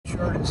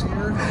start is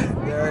here.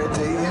 They're at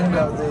the end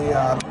of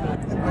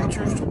the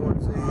bleachers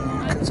towards the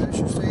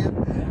concession stand.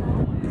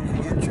 You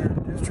can get your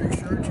district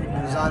shirt. You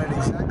can design it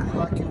exactly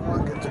like you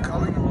want, get the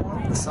color you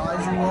want, the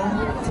size you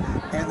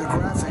want, and the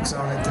graphics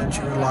on it that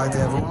you would like. They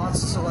have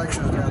lots of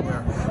selections down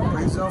there.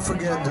 Please don't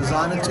forget,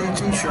 Design a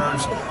TT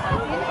shirts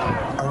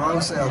are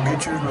on sale.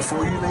 Get yours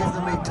before you leave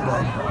the meet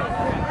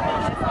today.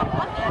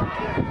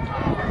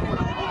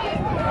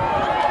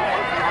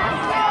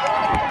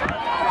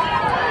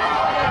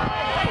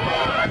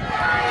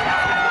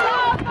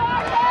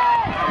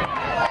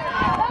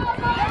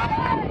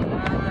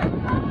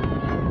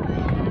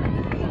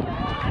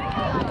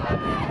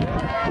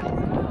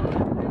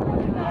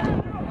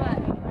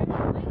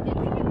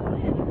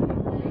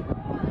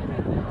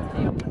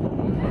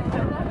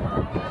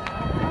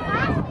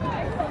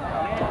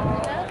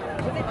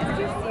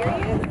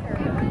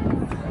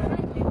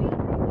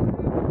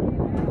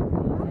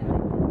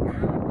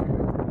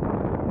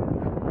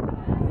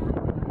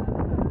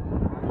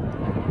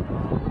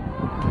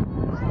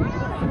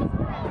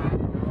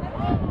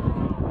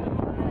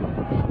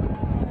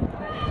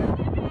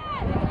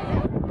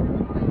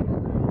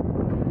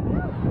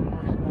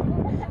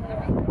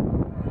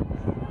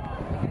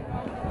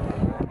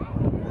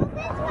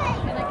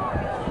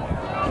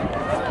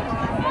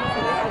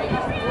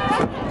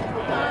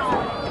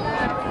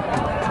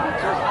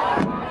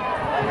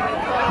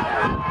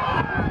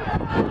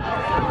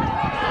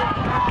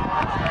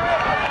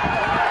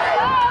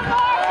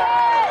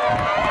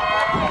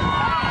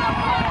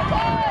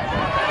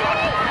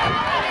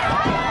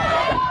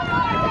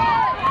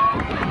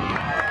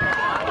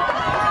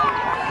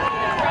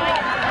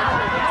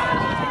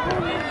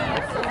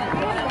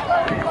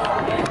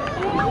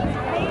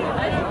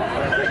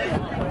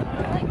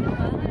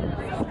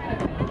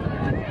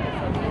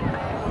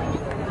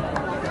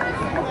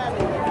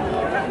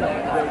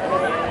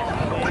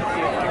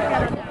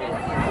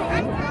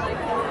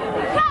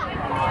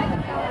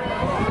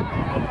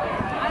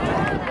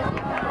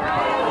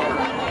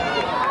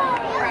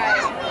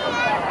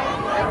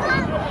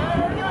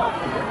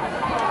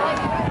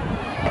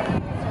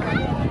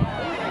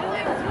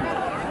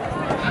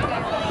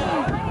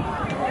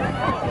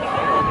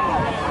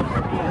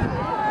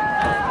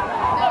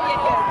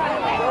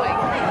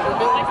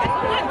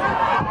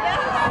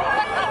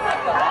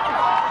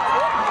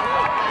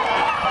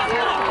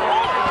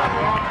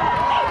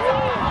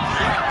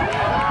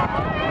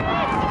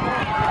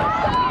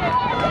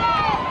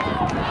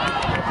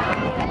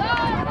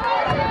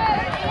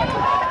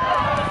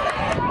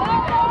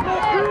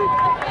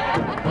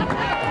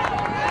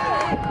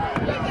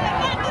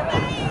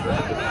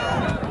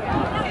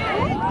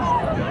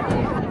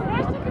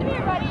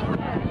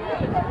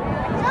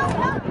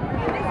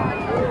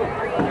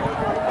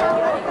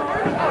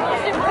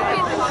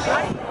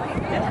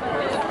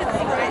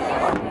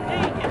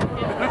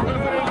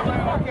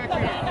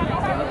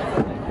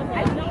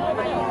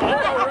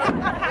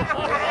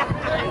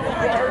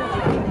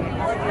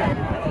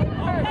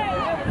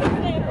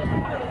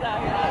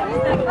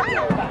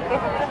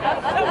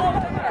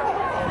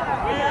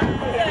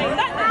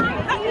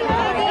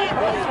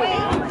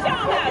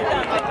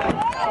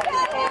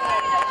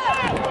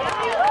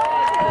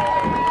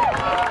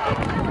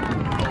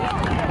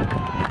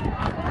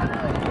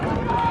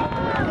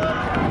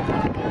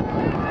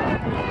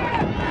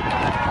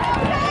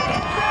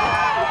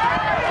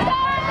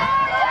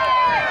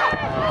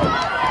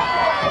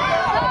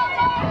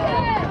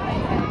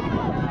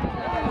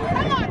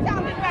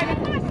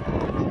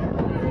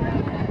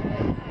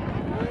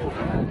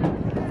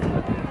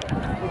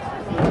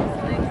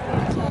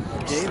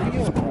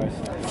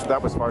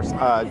 That was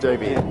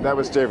JV. That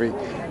was JV.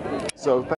 So.